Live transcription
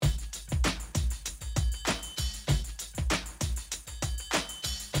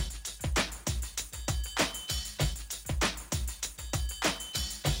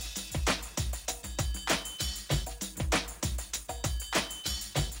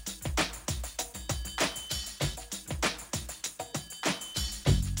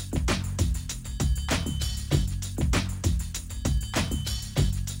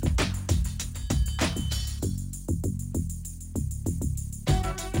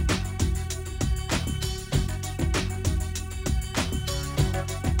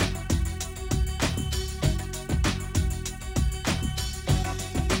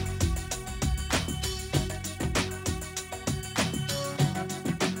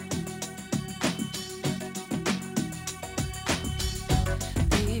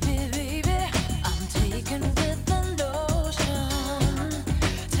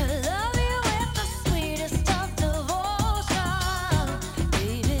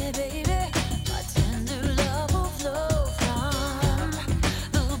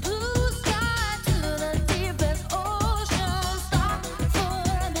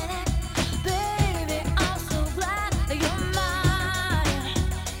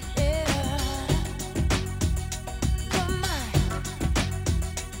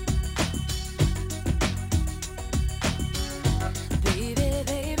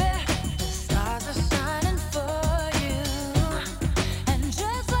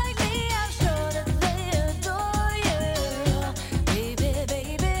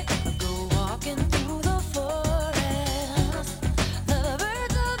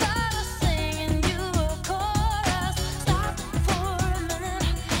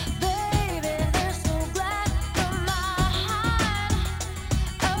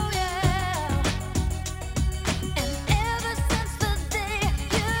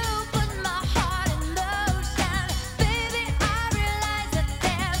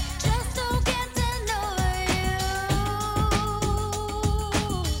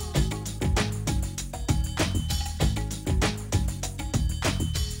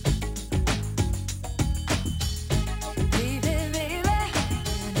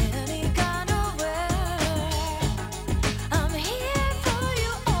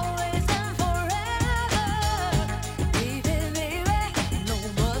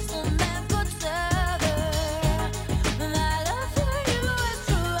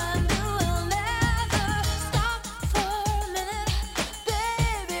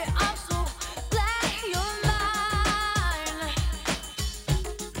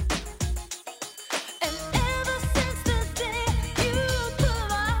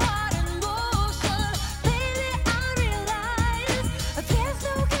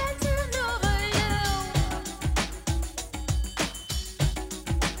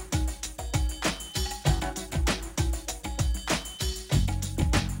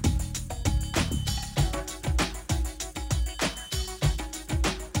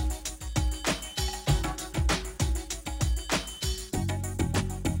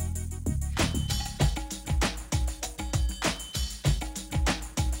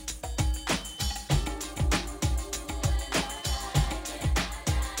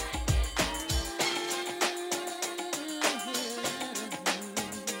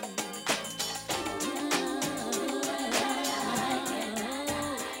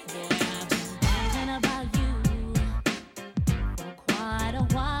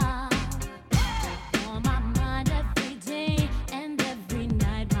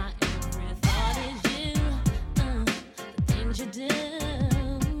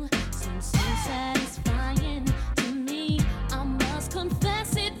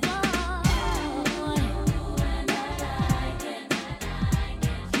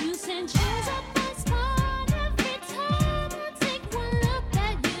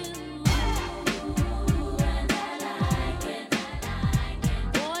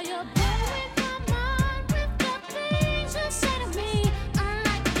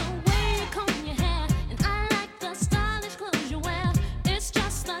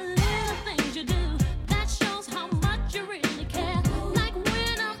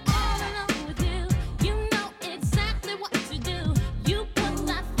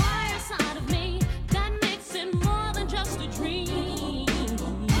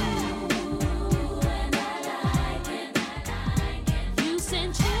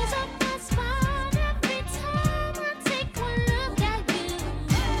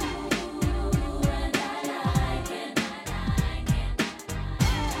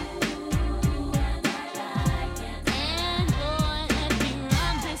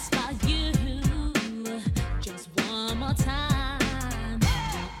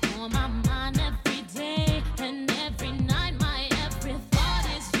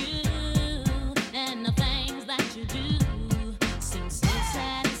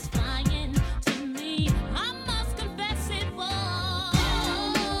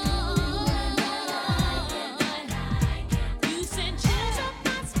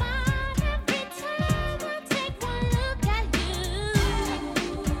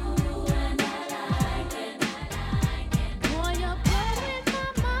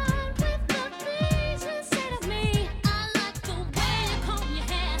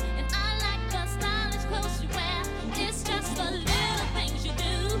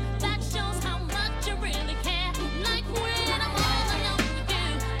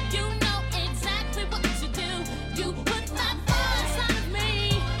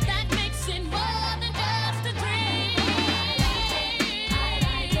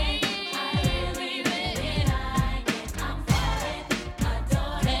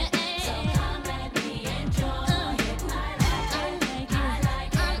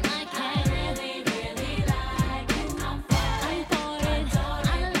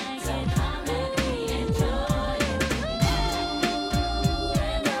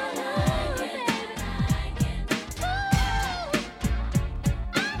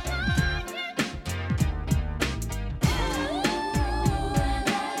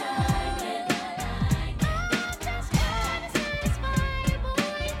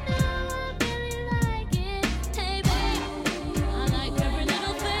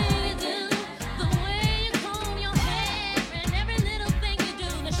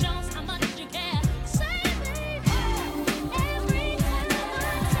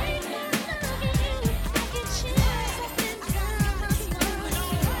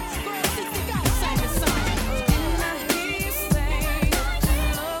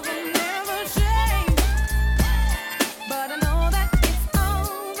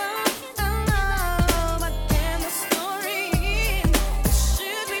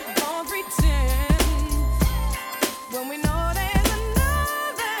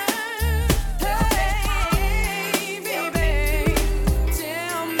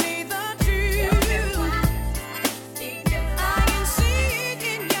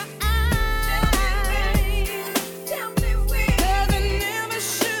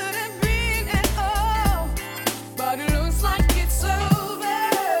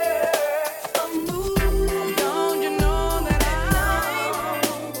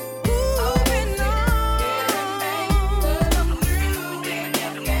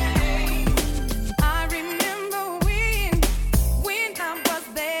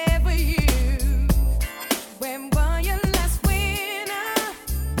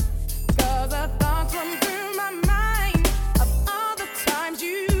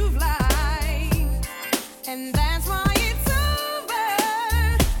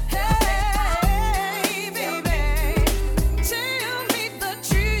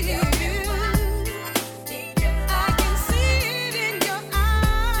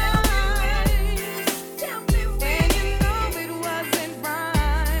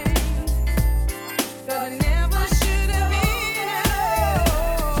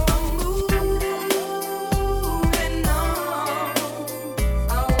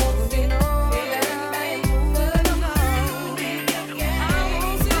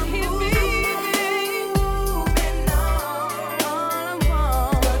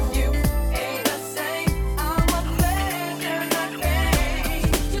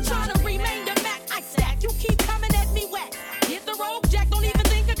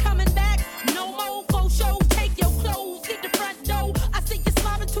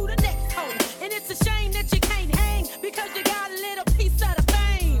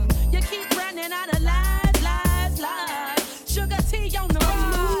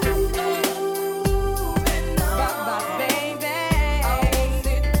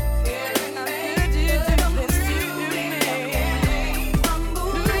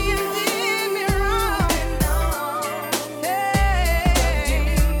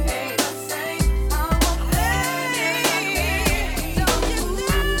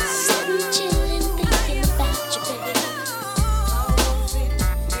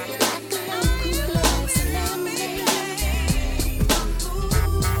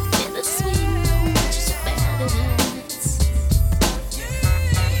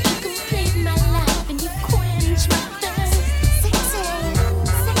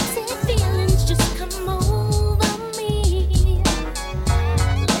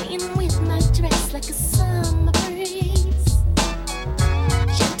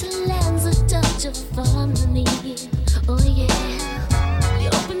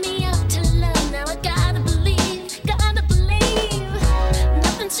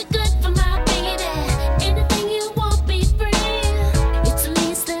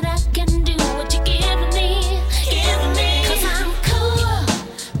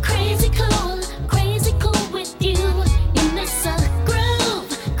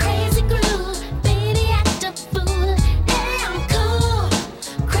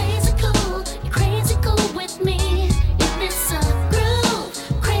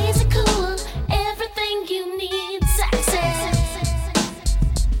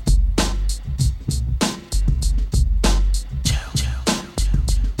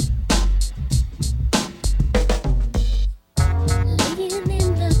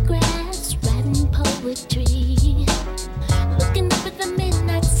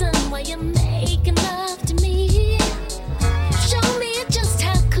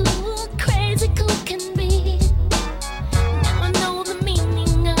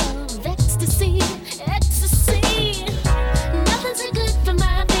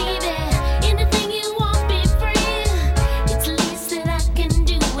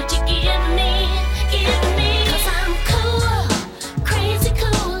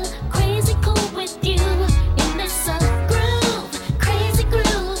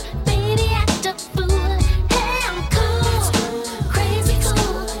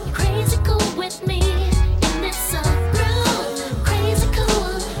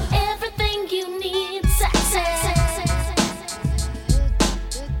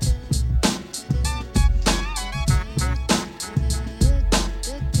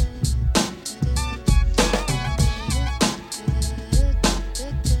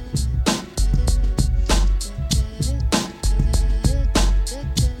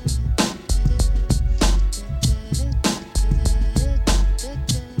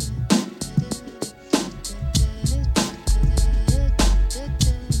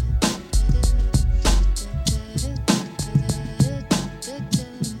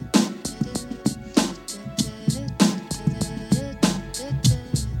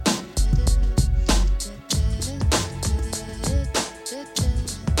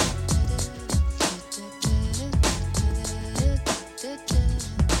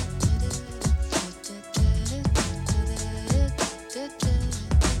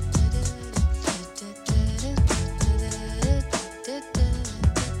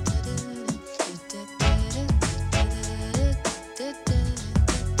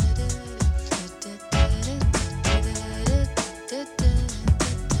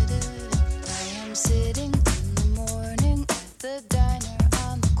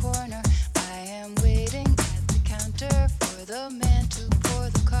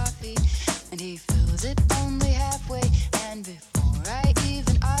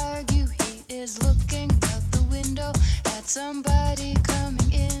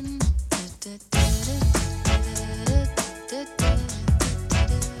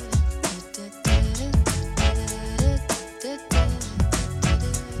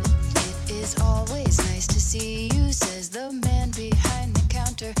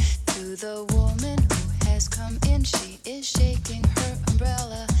the woman who has come in. She is shaking her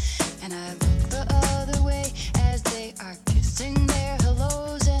umbrella, and I look the other way as they are kissing their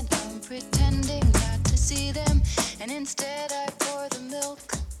hellos, and I'm pretending not to see them, and instead I pour the milk.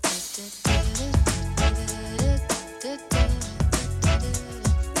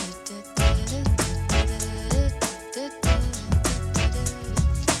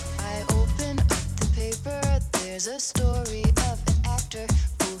 I open up the paper. There's a story of an actor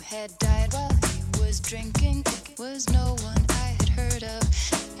who had died while he was drinking. It was no one I had heard of,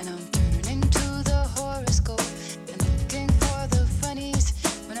 and I'm turning to the horoscope and looking for the funnies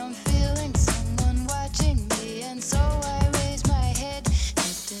when I'm feeling someone watching me, and so I raise my head.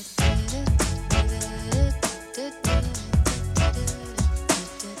 Dance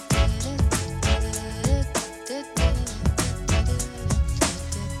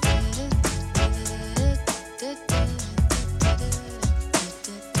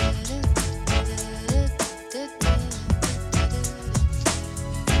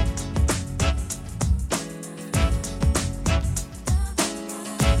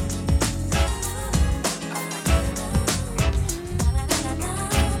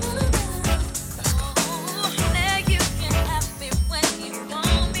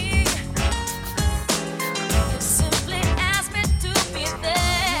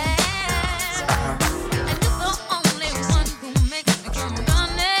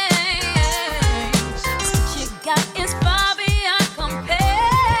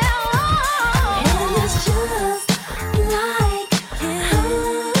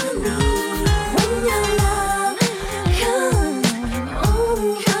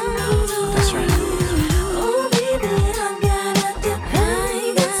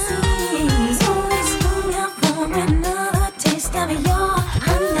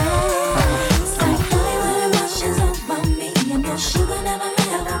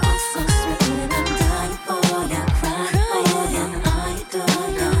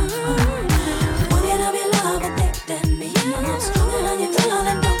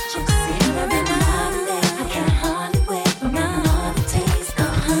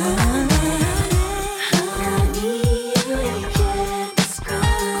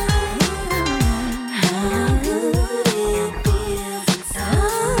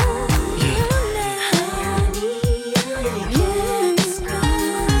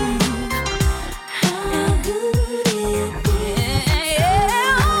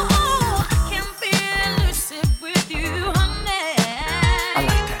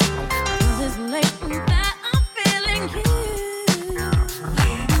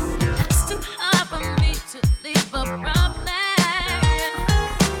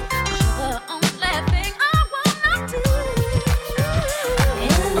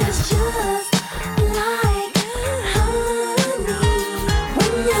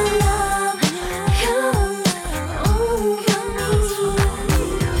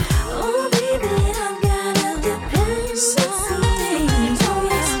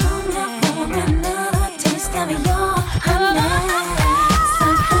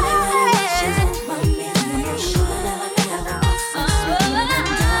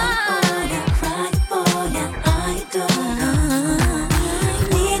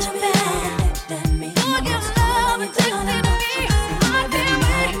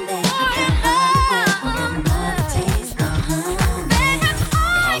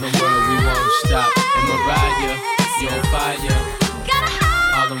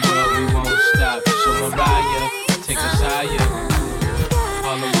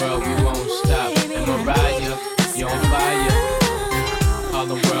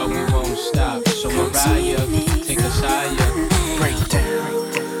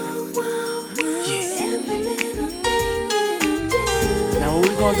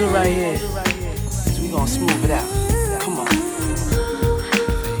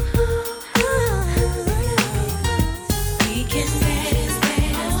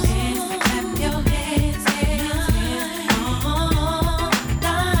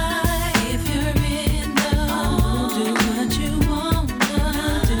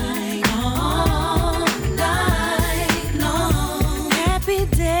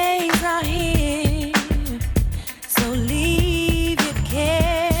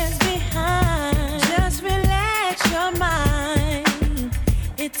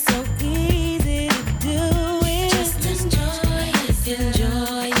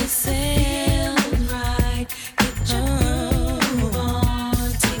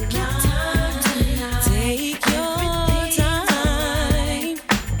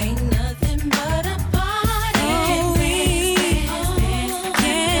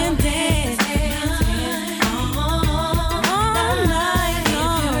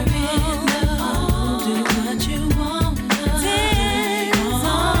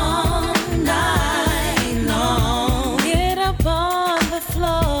the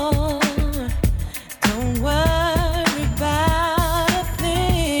floor. Don't worry about a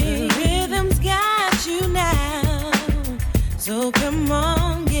thing. The rhythm's got you now. So come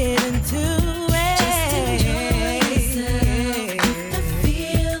on, get into it. Just enjoy yourself. If the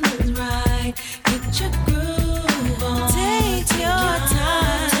feeling's right, get your groove on. Take your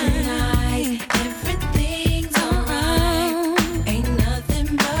time tonight. Everything's alright. Ain't nothing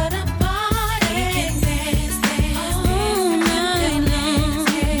but a party. We can dance, dance, all night long.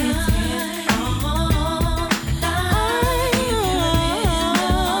 All night.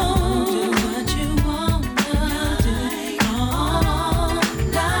 Do what you want to do. All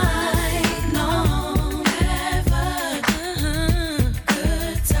night long. Have a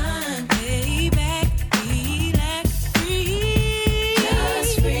good time. Lay back, relax, free.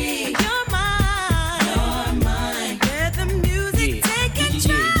 Just free your mind. Let the music take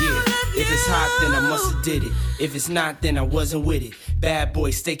control of you. If it's hot, then I must have did it. If it's not, then I wasn't with it. Bad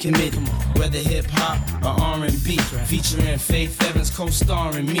boy, stay committed. Whether hip hop or R&B, featuring Faith Evans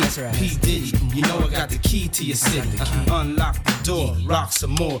co-starring me. P Diddy, you know I got the key to your city. Unlock the door, rock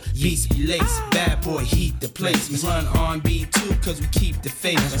some more. Beats be laced. Bad boy, heat the place. We run R&B too, cause we keep the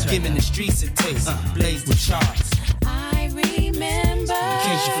faith. Giving the streets a taste. Blaze the charts. I remember. In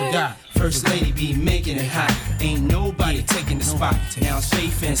case you forgot, First Lady be making it hot. Ain't nobody taking the spot. Now it's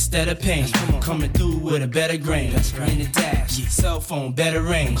faith instead of pain. Coming through with a better grain. In the dash, cell phone, better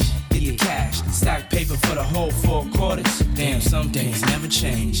range. Get the cash, stack paper for the whole 4 quarters. Damn, some days never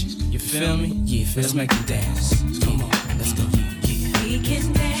change. You feel me? Yeah, let's make them dance. Come on, let's go. Yeah. We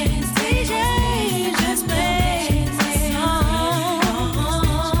can dance, DJ, just play the song.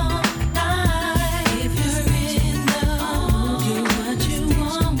 If you're in the mood, do what you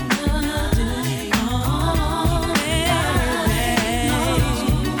want to do. All night long.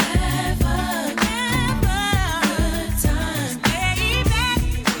 Have a good time. Lay back,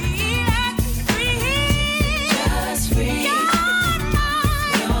 relax, free. Just free your mind.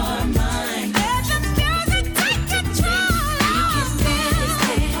 Let the music take control.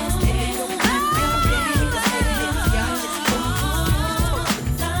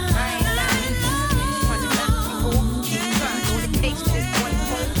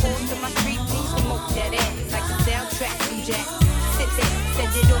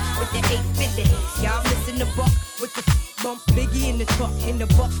 Y'all missing the buck with the bump, Biggie in the truck, in the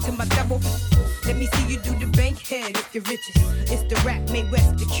buck to my double. Let me see you do the bank head if you're riches. It's the rap made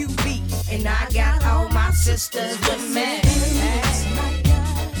west, the QB, and I got all my sisters with me.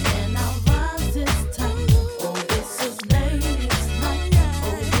 And I rise this time. Oh, this is ladies' night.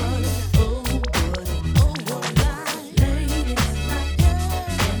 Oh, what ladies' night.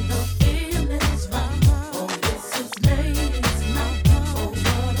 And the feeling's right. Oh, this is ladies' night.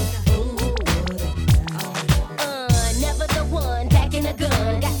 Never the one packing a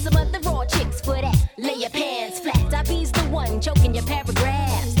gun. Got some other raw chicks for that. Lay your pants flat. I be's the one choking your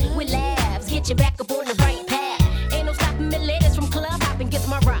paragraphs with laughs. Get you back up on the right path. Ain't no stopping me ladies from club hopping. Gets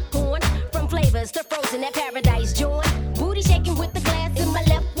my rock on. From flavors to frozen at paradise joint. Booty shaking with the glass in my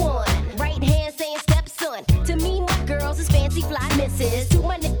left one. Right hand saying stepson. To me, my girls is fancy fly misses. To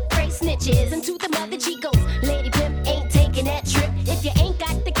my great snitches and to the mother chicos. Lady pimp ain't taking that trip. If you ain't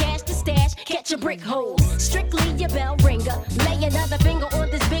got the cash to stash, catch a brick hole. Strictly your bell ringer. Lay another finger on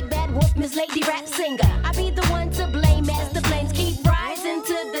this big bad wolf, Miss Lady Rap Singer. I be the one to blame as the flames keep rising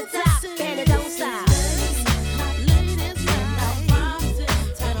to the top. And it don't stop.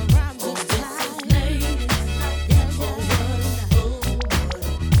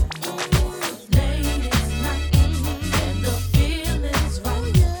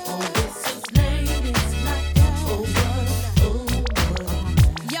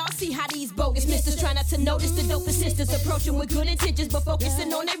 To notice the dopest sisters approaching with good intentions, but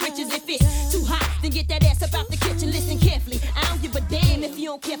focusing on their riches. If it's too hot, then get that ass about the kitchen. Listen carefully. I don't give a damn if you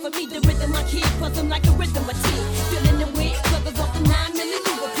don't care for me. The rhythm I keep, cause I'm like a rhythm of tea. Feeling the wind, pluggers off the 9 million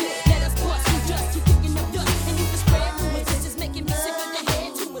new appeal. Let us bust you just, you kicking up dust. And you can spread rumors, it's just making me sick of the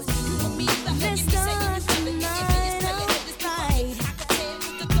head tumors. You and me, if I hear you saying you feeling me, if it is telling it, this right. I can tell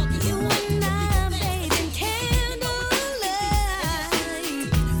you the thug you and I, baby, candlelight.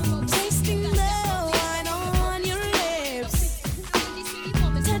 Tasting the wine on your lips.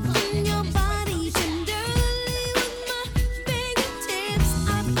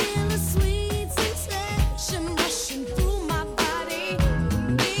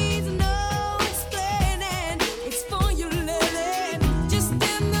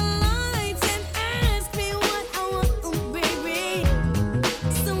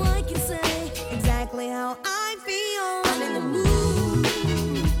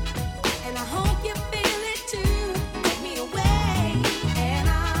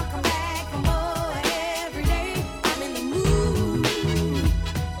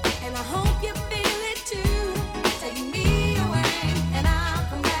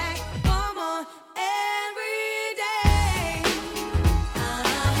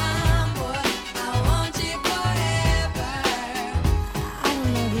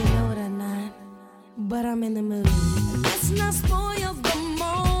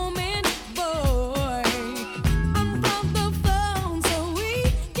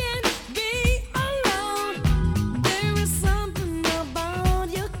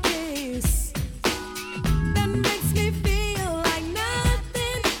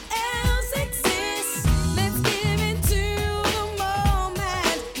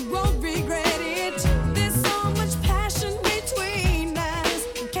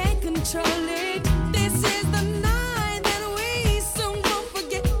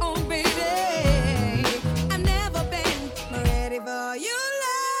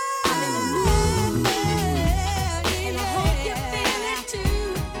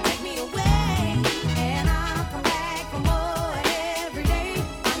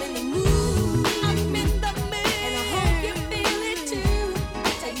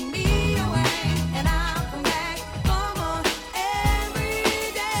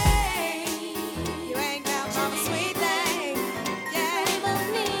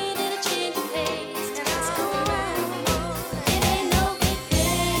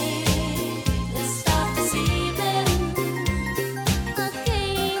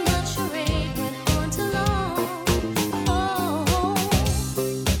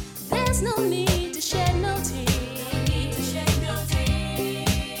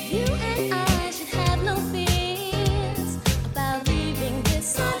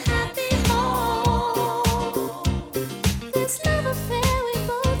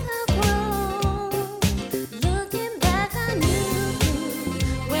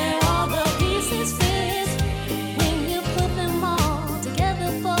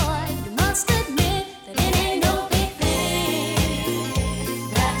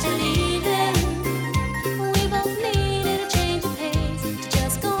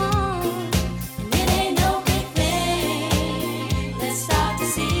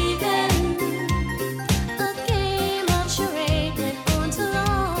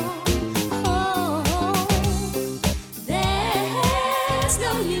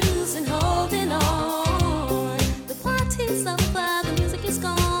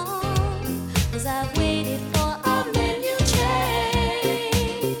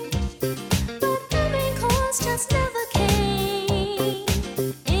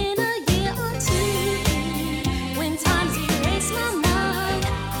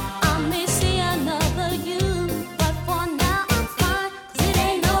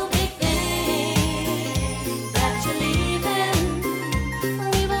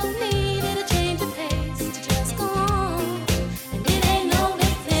 We both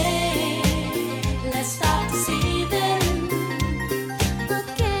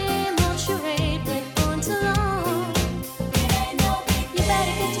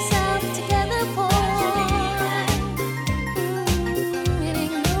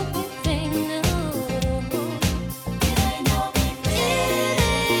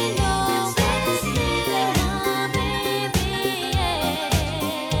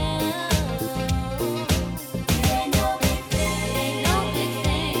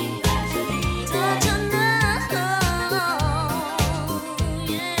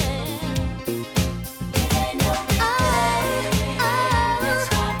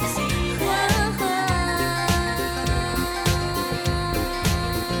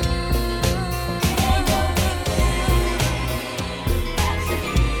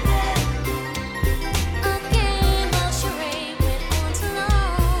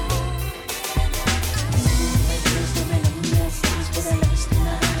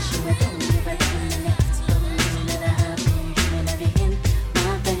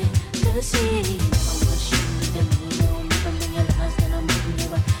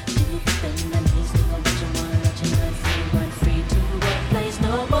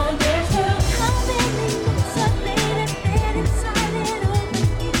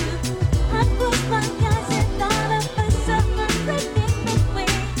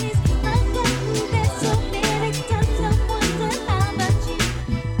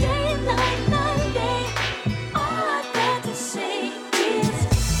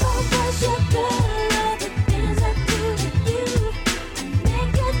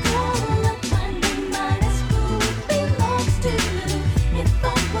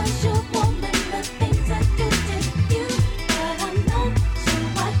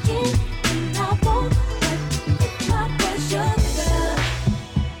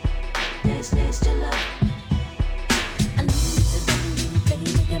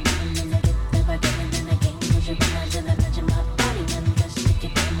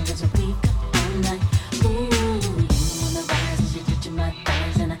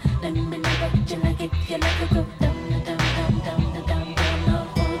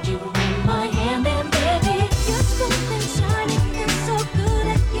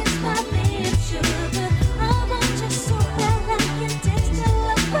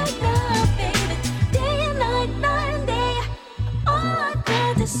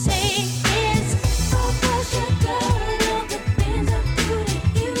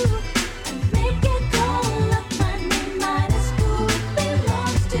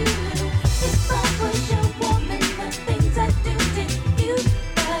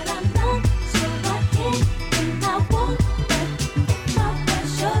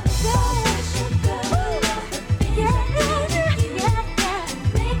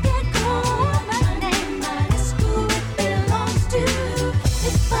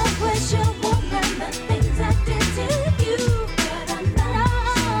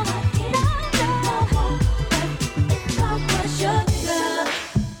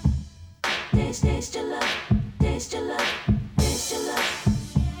taste your love, taste your love, taste your love,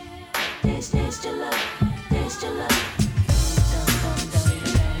 taste your love, taste your love.